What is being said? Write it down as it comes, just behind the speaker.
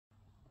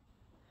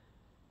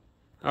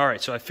All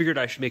right, so I figured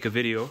I should make a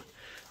video.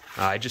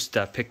 I just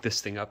picked this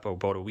thing up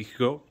about a week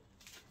ago.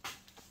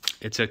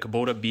 It's a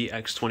Kubota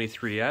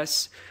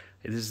BX23S.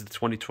 This is the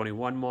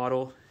 2021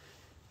 model.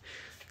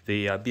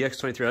 The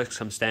BX23S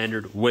comes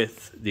standard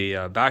with the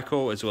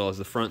backhoe as well as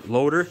the front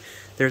loader.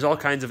 There's all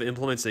kinds of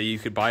implements that you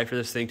could buy for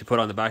this thing to put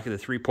on the back of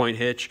the 3-point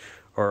hitch,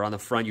 or on the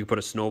front you put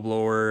a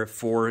snowblower,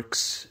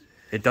 forks.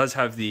 It does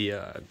have the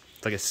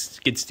like a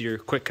skid steer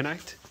quick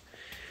connect.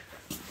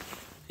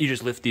 You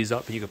just lift these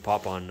up and you can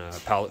pop on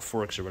pallet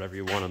forks or whatever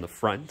you want on the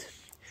front.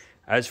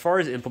 As far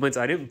as implements,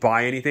 I didn't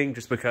buy anything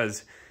just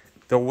because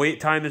the wait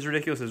time is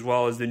ridiculous, as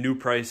well as the new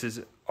prices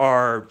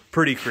are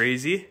pretty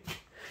crazy.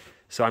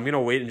 So I'm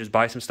gonna wait and just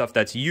buy some stuff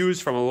that's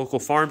used from a local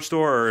farm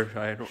store,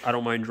 or I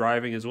don't mind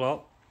driving as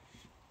well.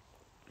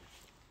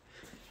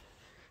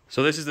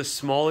 So this is the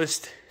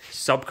smallest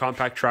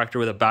subcompact tractor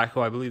with a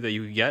backhoe I believe that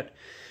you could get.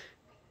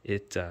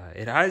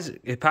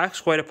 It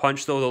packs quite a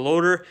punch though. The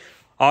loader,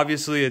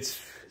 obviously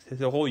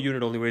the whole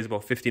unit only weighs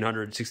about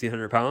 1,500,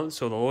 1,600 pounds,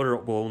 so the loader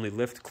will only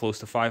lift close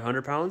to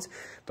 500 pounds,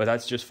 but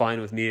that's just fine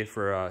with me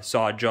for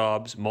sod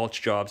jobs,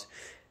 mulch jobs,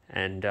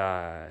 and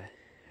a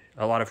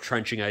lot of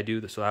trenching I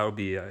do, so that would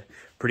be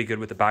pretty good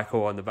with the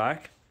backhoe on the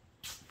back.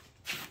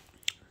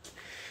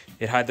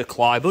 It had the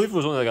claw. I believe it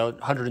was only like a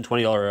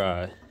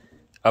 $120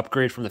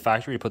 upgrade from the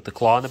factory to put the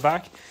claw on the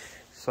back,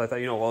 so I thought,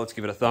 you know, well, let's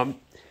give it a thumb.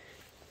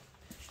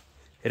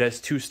 It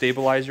has 2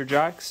 stabilizer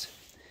jacks,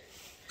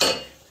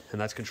 and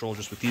that's controlled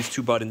just with these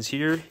 2 buttons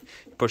here.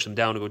 You push them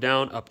down to go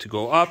down, up to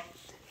go up.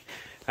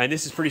 And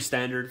this is pretty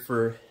standard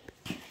for,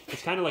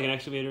 it's kind of like an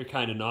excavator,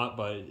 kind of not,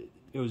 but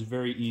it was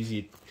very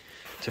easy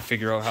to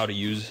figure out how to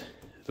use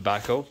the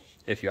backhoe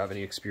if you have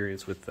any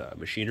experience with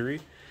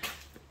machinery.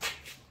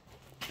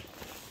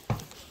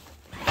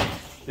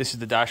 This is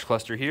the dash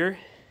cluster here.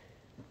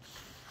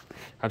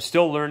 I'm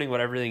still learning what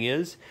everything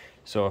is,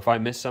 so if I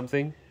miss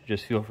something,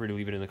 just feel free to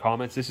leave it in the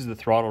comments. This is the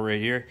throttle right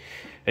here.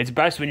 It's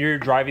best when you're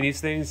driving these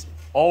things,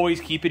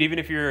 always keep it, even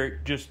if you're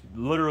just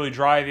literally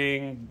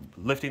driving,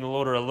 lifting the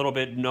loader a little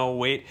bit, no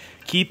weight,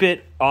 keep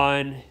it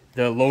on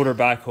the loader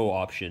backhoe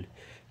option.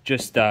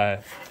 Just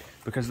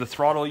because the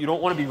throttle, you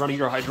don't want to be running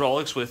your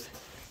hydraulics with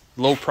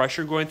low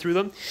pressure going through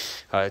them.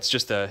 It's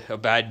just a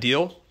bad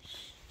deal.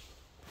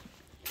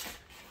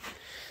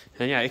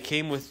 And yeah, it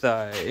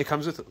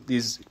comes with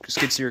these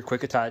skid steer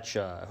quick attach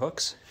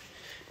hooks.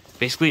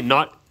 Basically,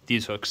 not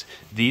these hooks,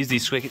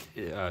 these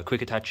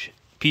quick attach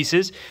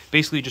pieces.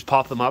 Basically, just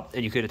pop them up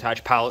and you could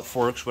attach pallet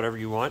forks, whatever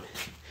you want.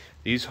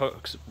 These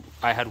hooks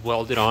I had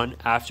welded on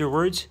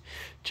afterwards,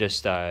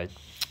 just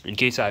in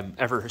case I'm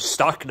ever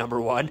stuck,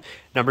 number 1.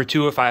 Number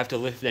 2, if I have to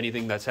lift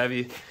anything that's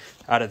heavy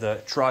out of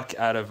the truck,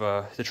 out of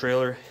the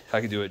trailer,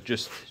 I can do it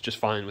just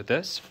fine with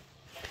this.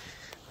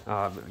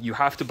 You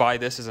have to buy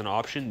this as an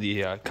option,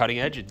 the cutting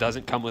edge. It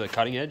doesn't come with a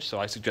cutting edge, so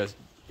I suggest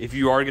if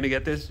you are going to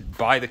get this,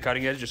 buy the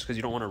cutting edge, just because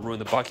you don't want to ruin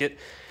the bucket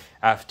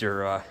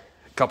after a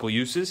couple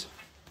uses.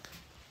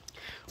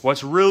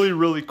 What's really,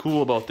 really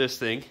cool about this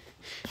thing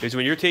is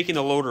when you're taking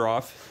the loader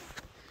off,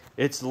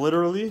 it's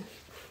literally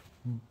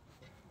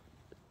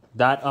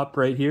that up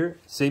right here,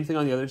 same thing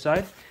on the other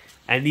side,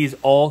 and these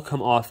all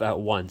come off at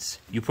once.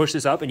 You push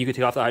this up and you can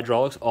take off the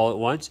hydraulics all at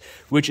once,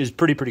 which is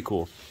pretty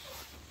cool.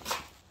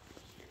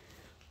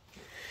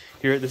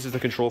 Here, this is the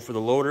control for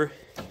the loader,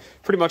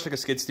 pretty much like a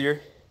skid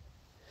steer.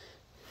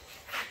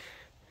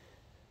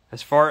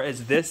 As far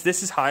as this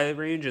is high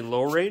range and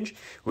low range.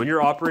 When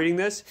you're operating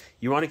this,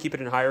 you want to keep it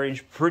in high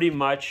range pretty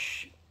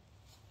much.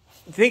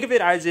 Think of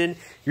it as in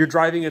you're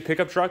driving a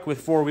pickup truck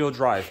with 4-wheel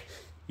drive.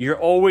 You're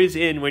always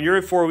in, when you're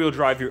in 4-wheel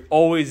drive, you're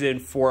always in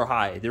 4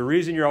 high. The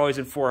reason you're always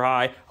in 4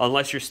 high,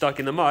 unless you're stuck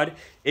in the mud,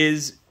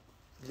 is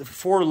the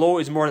 4 low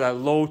is more that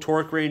low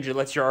torque range. It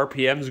lets your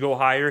RPMs go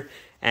higher,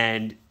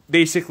 and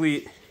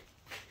basically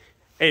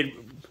it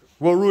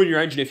will ruin your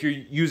engine if you're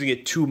using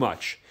it too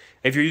much.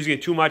 If you're using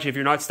it too much, if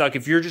you're not stuck,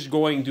 if you're just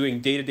doing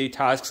day-to-day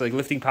tasks like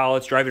lifting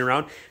pallets, driving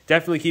around,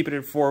 definitely keep it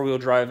in 2-wheel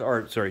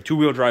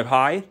drive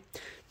high.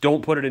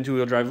 Don't put it in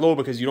 2-wheel drive low,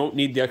 because you don't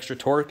need the extra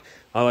torque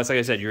unless, like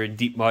I said, you're in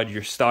deep mud,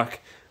 you're stuck,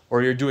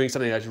 or you're doing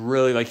something that's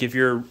really, like if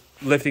you're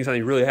lifting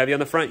something really heavy on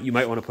the front, you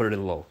might want to put it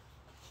in low.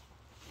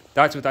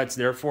 That's what that's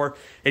there for.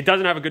 It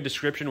doesn't have a good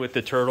description with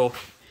the turtle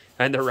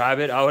and the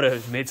rabbit. I would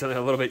have made something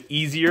a little bit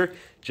easier,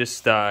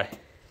 just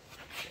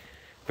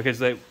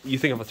because you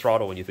think of a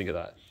throttle when you think of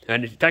that.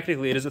 And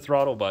technically it is a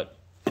throttle, but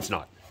it's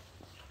not.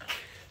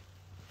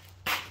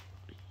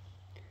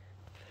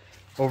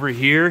 Over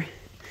here,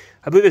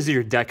 I believe this is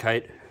your deck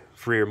height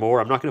for your mower.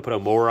 I'm not going to put a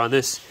mower on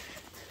this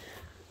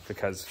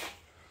because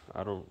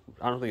I don't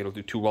think it'll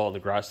do too well in the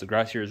grass. The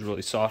grass here is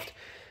really soft,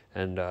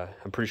 and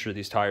I'm pretty sure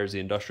these tires, the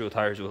industrial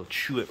tires, will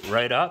chew it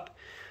right up,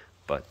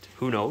 but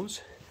who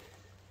knows.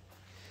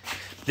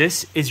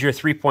 This is your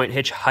 3-point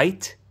hitch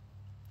height.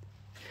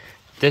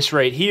 This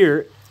right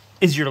here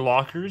is your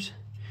lockers.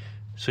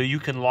 So you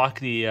can lock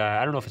the,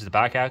 I don't know if it's the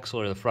back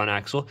axle or the front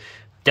axle.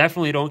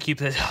 Definitely don't keep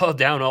this all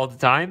down all the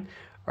time,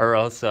 or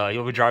else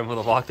you'll be driving with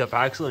a locked up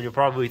axle and you'll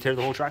probably tear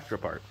the whole tractor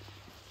apart.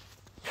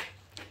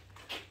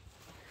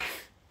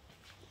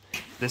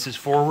 This is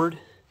forward.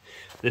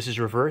 This is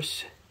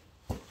reverse.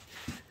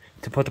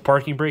 To put the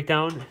parking brake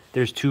down,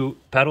 there's two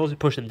pedals. You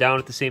push them down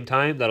at the same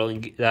time.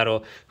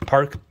 That'll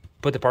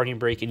put the parking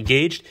brake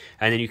engaged,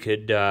 and then you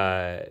could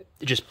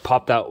just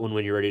pop that one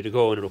when you're ready to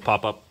go, and it'll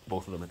pop up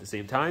both of them at the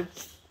same time.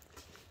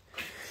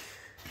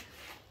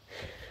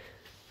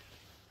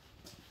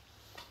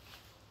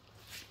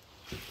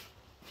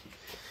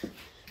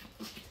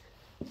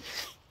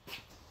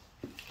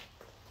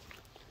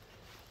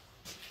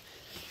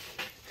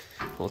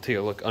 We'll take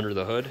a look under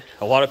the hood.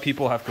 A lot of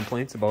people have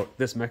complaints about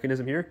this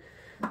mechanism here.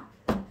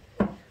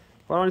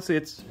 But honestly,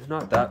 it's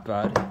not that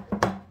bad,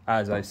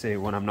 as I say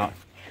when I'm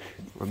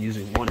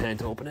using one hand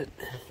to open it.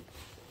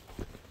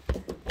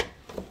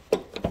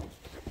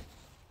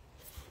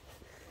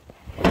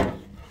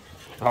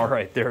 All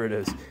right, there it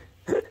is.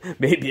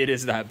 Maybe it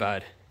is that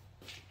bad.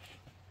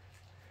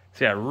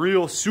 So yeah,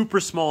 real super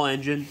small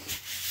engine.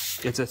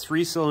 It's a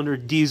 3-cylinder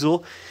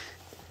diesel.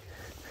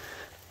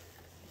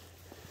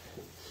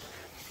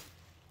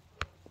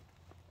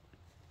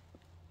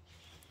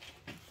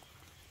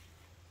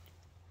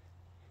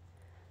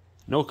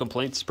 No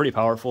complaints, pretty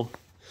powerful.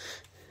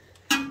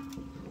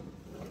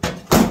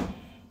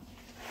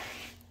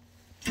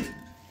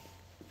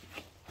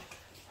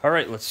 All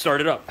right, let's start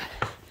it up.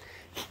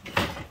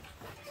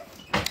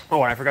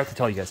 Oh, and I forgot to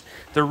tell you guys.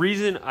 The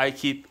reason I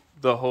keep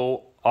the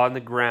hoe on the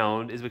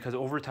ground is because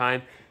over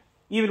time,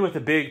 even with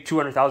the big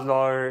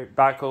 $200,000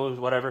 backhoes,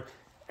 whatever,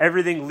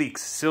 everything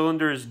leaks.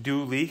 Cylinders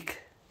do leak.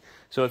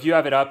 So if you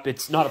have it up,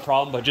 it's not a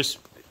problem, but just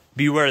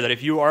be aware that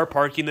if you are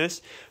parking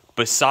this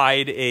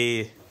beside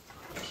a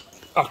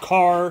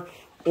car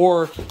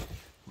or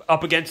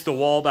up against the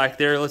wall back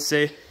there, let's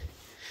say,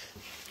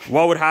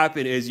 what would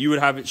happen is you would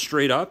have it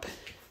straight up,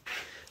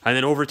 and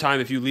then over time,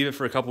 if you leave it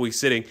for a couple weeks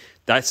sitting,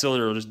 that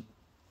cylinder will just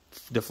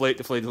deflate,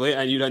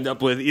 and you'd end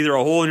up with either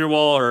a hole in your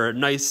wall or a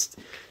nice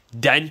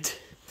dent.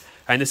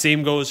 And the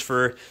same goes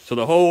for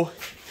the hoe,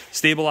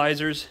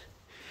 stabilizers,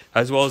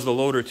 as well as the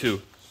loader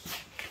too.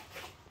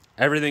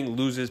 Everything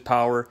loses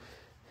power.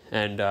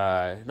 And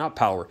not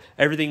power,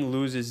 everything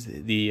loses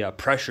the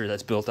pressure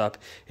that's built up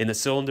in the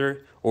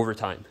cylinder over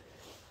time.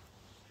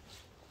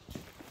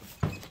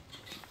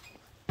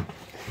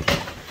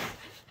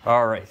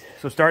 All right,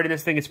 so starting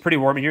this thing, it's pretty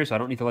warm in here, so I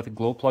don't need to let the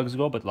glow plugs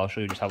go, but I'll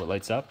show you just how it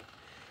lights up.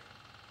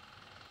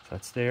 So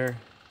that's there,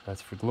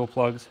 that's for glow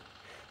plugs.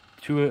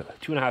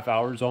 2.5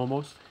 hours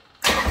almost.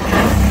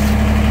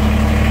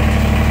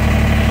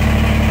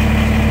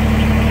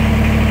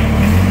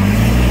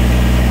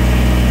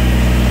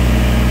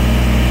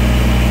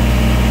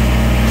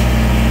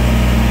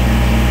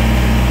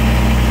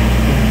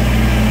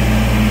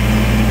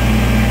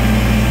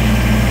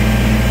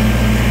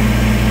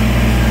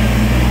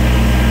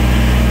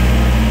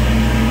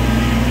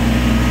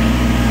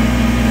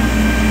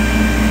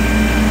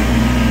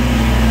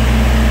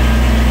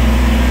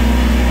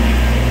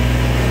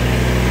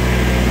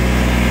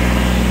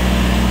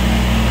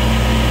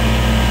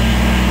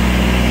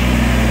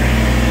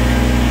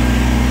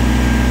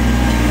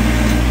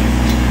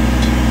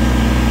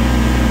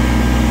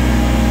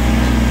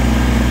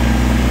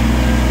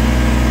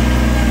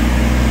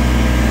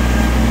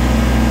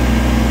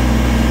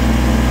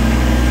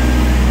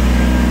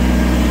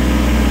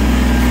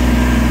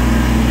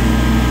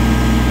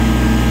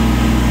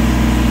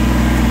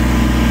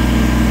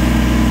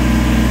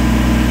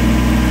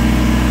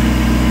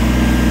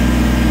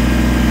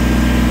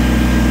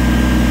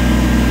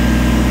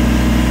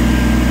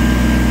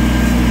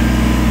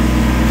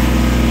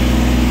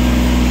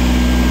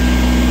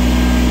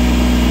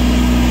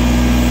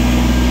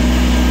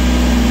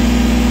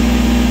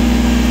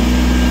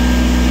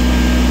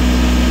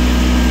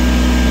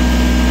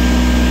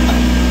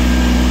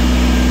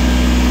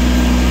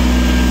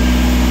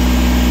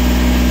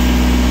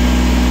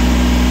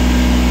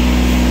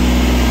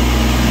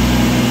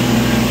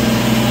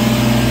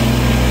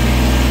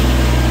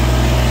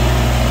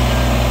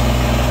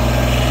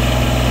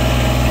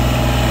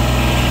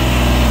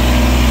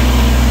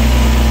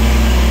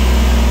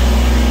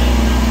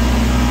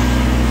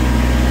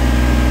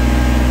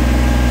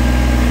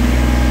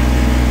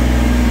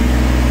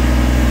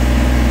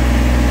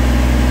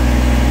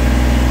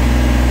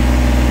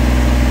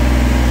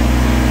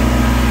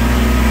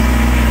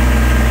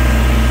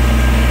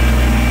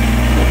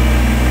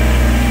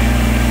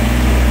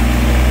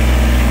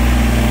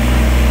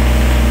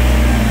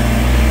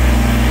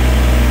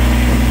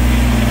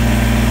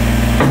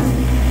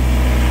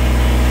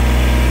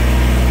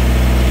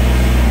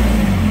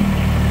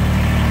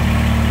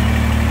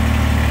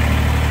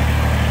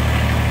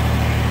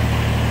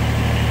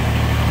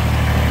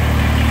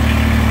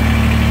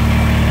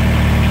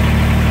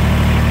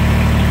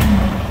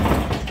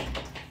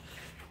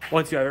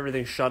 Once you have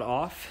everything shut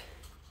off,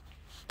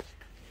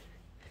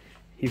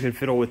 you can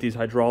fiddle with these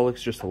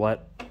hydraulics just to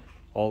let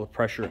all the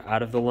pressure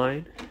out of the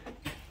line.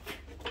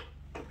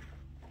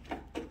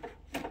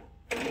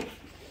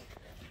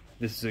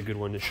 this is a good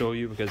one to show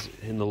you because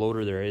in the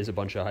loader there is a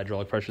bunch of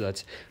hydraulic pressure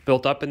that's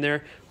built up in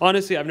there.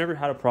 Honestly, I've never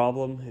had a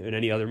problem in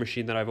any other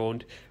machine that I've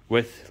owned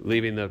with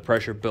leaving the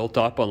pressure built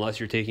up unless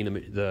you're taking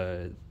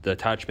the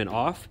attachment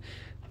off.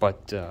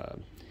 But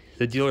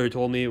the dealer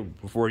told me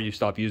before you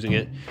stop using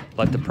it,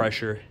 let the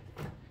pressure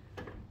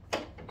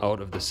out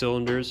of the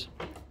cylinders.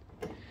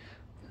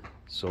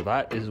 So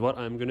that is what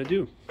I'm gonna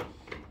do.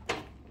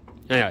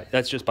 Yeah,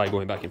 that's just by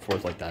going back and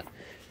forth like that.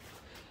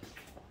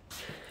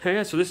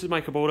 Yeah, so this is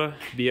my Kubota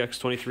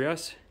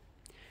BX23S.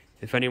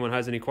 If anyone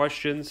has any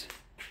questions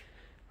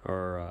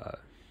or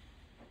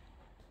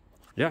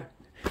yeah,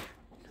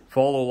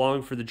 follow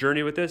along for the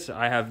journey with this.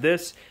 I have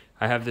this.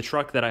 I have the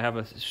truck that I have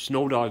a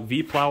Snow Dog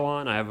V plow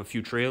on. I have a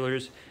few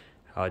trailers,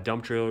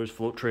 dump trailers,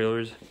 float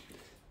trailers.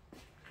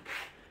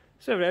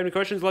 So if you have any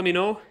questions, let me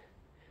know.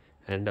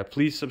 And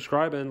please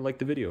subscribe and like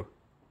the video.